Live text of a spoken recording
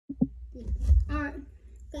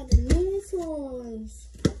Got the dinosaurs.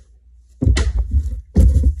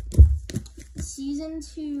 Season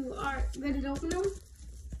 2. Alright, ready to open them?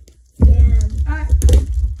 Yeah. Alright.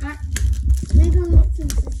 Alright. We're gonna get some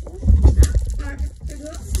scissors. Alright, there we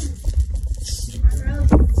go. Alright, really get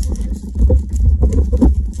the scissors.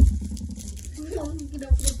 Get open it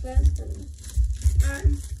fast.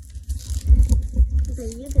 Alright. So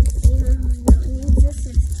you can see them.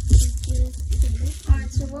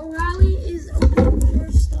 Alright, so what Riley is opening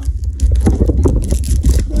first stuff.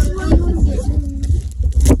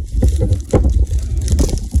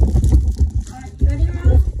 Alright, you ready,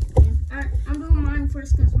 Riley? Yeah. Alright, I'm doing mine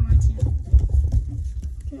first because my team.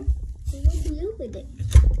 Okay. So what do you with it?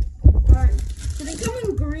 Alright, so they come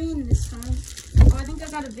in green this time. Oh, I think I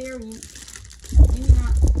got a variant. Maybe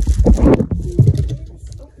not.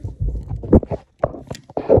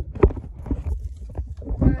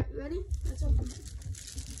 Alright, you ready? Let's open it.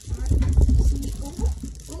 Alright, see.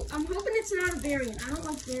 Oh, I'm hoping it's not a variant. I don't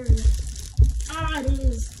like variants. Ah, it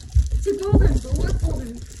is. It's a golden, but what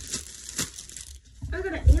golden? I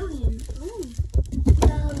got an alien. Oh.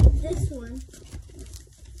 This one.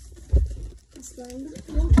 This one.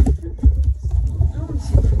 I want to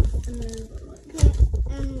see another one.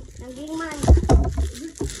 I'm getting mine.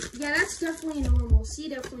 Yeah, that's definitely normal. C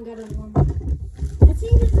definitely got a normal.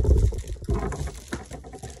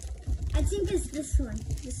 I think it's this one.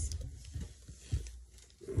 It's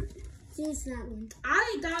that one.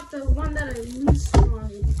 I got the one that I least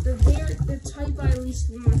wanted. The type I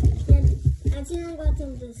least wanted. Yeah, I think I got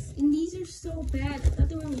them this. And these are so bad. I thought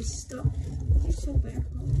they were going to be stuck. They're so bad.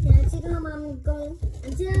 Yeah, I think I'm going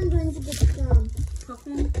to get the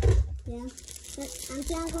Puffin. yeah. I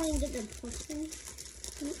think I'm going to get the puffin.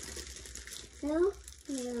 No?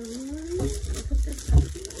 Yeah.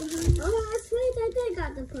 Oh, that's right. I did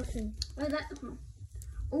got the puffin. Oh,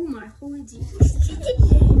 oh my holy Jesus.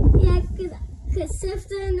 Yeah, because Seth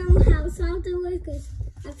didn't know how soft it was, because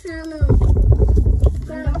I found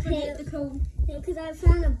Don't forget the code. Yeah, because I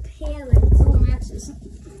found a parrot. Oh, matches.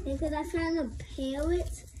 Yeah, because I found a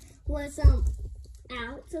parrot was out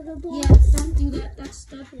of the box. Yeah, don't do that. That's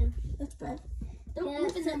bad. Don't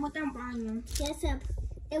open them without buying them. Yes,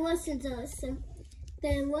 it wasn't us. It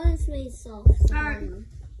was really soft. So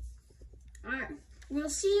Alright. We'll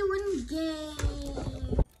see you in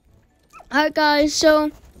game. Alright guys,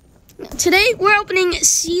 so today we're opening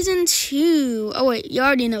season 2. Oh wait, you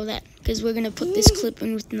already know that because we're gonna put this clip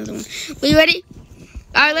in with another one. Are you ready?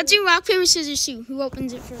 Alright, let's do rock, paper, scissors, shoot. Who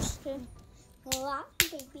opens it first? Okay. Rock,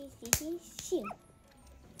 paper, scissors, shoot.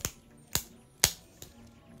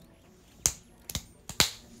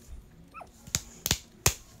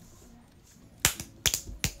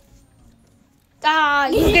 Ah,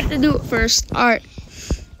 you get to do it first. Alright.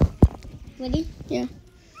 Ready? Yeah.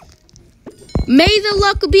 May the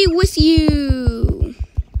luck be with you.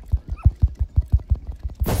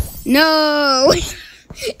 No.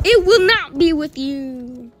 It will not be with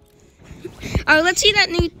you. Alright, let's see that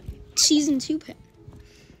new season 2 pet.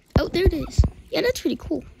 Oh, there it is. Yeah, that's pretty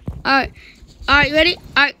cool. Alright. Alright, you ready?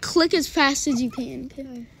 Alright, click as fast as you can.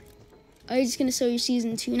 Okay. Are you just gonna show your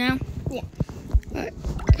season 2 now? Yeah. Alright.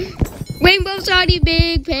 Rainbow shiny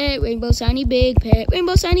big pet, rainbow shiny big pet,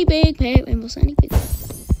 rainbow shiny big pet, rainbow shiny big pet.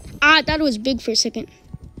 Ah, I thought it was big for a second.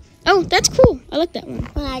 Oh, that's cool. I like that one.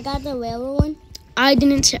 When I got the rarer one? I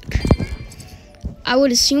didn't check. I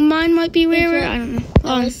would assume mine might be rarer. I don't know.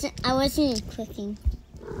 I wasn't clicking.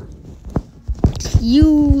 You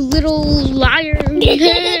little liar.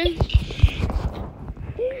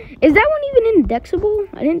 Is that one even indexable?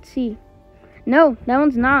 I didn't see. No, that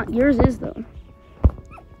one's not. Yours is though.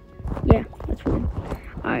 Yeah, that's weird.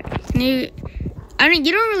 Alright. You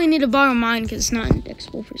don't really need to borrow mine because it's not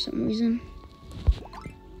indexable for some reason.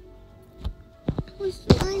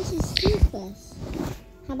 Mine's is useless.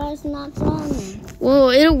 How about it's not drawing? Well,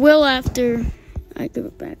 it will after I give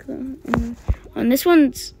it back though. And this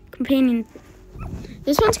one's companion.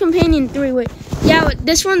 This one's companion 3. Wait, yeah, but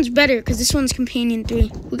this one's better because this one's companion 3.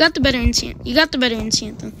 We got the better enchant. You got the better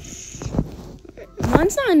enchant though.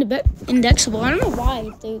 Mine's not indexable. I don't know why.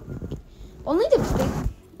 Only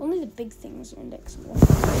the big things are indexable.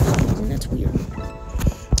 And that's weird.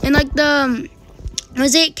 And like the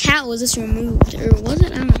mosaic cat was just removed, or was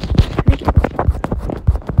it? I don't know. I think it was.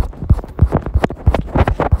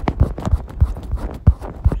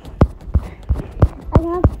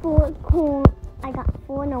 I got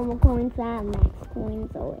 4 normal coins. I have max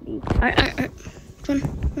coins already. Alright. Come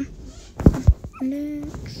on.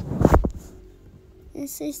 Next.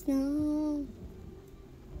 This is no.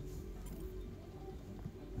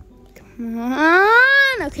 Come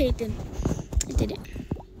on. Okay, it did. It did it.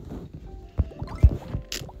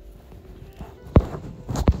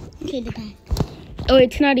 Okay, the back. Oh,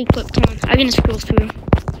 it's not equipped. Come on. I'm going to scroll through.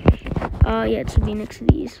 Yeah, it should be next to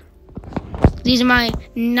these. These are my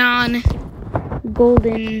non-golden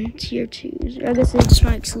tier 2s. Or I guess they're just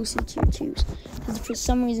my exclusive tier 2s. Because for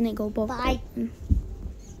some reason they go above. Bye.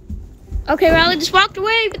 Okay, Riley just walked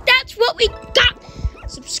away, but that's what we got.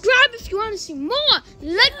 Subscribe if you want to see more.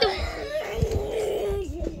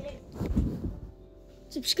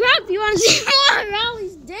 Subscribe if you want to see more.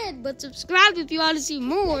 Riley's dead, but subscribe if you want to see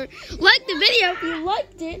more. Like the video if you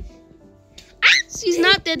liked it. She's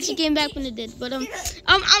not dead. She came back from the dead. But alright.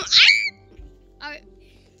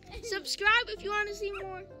 Subscribe if you want to see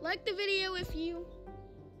more. Like the video if you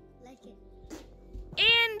Like it.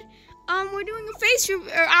 And we're doing a face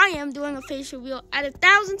reveal, or I am doing a face reveal at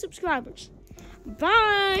 1,000 subscribers.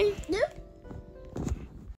 Bye. Nope.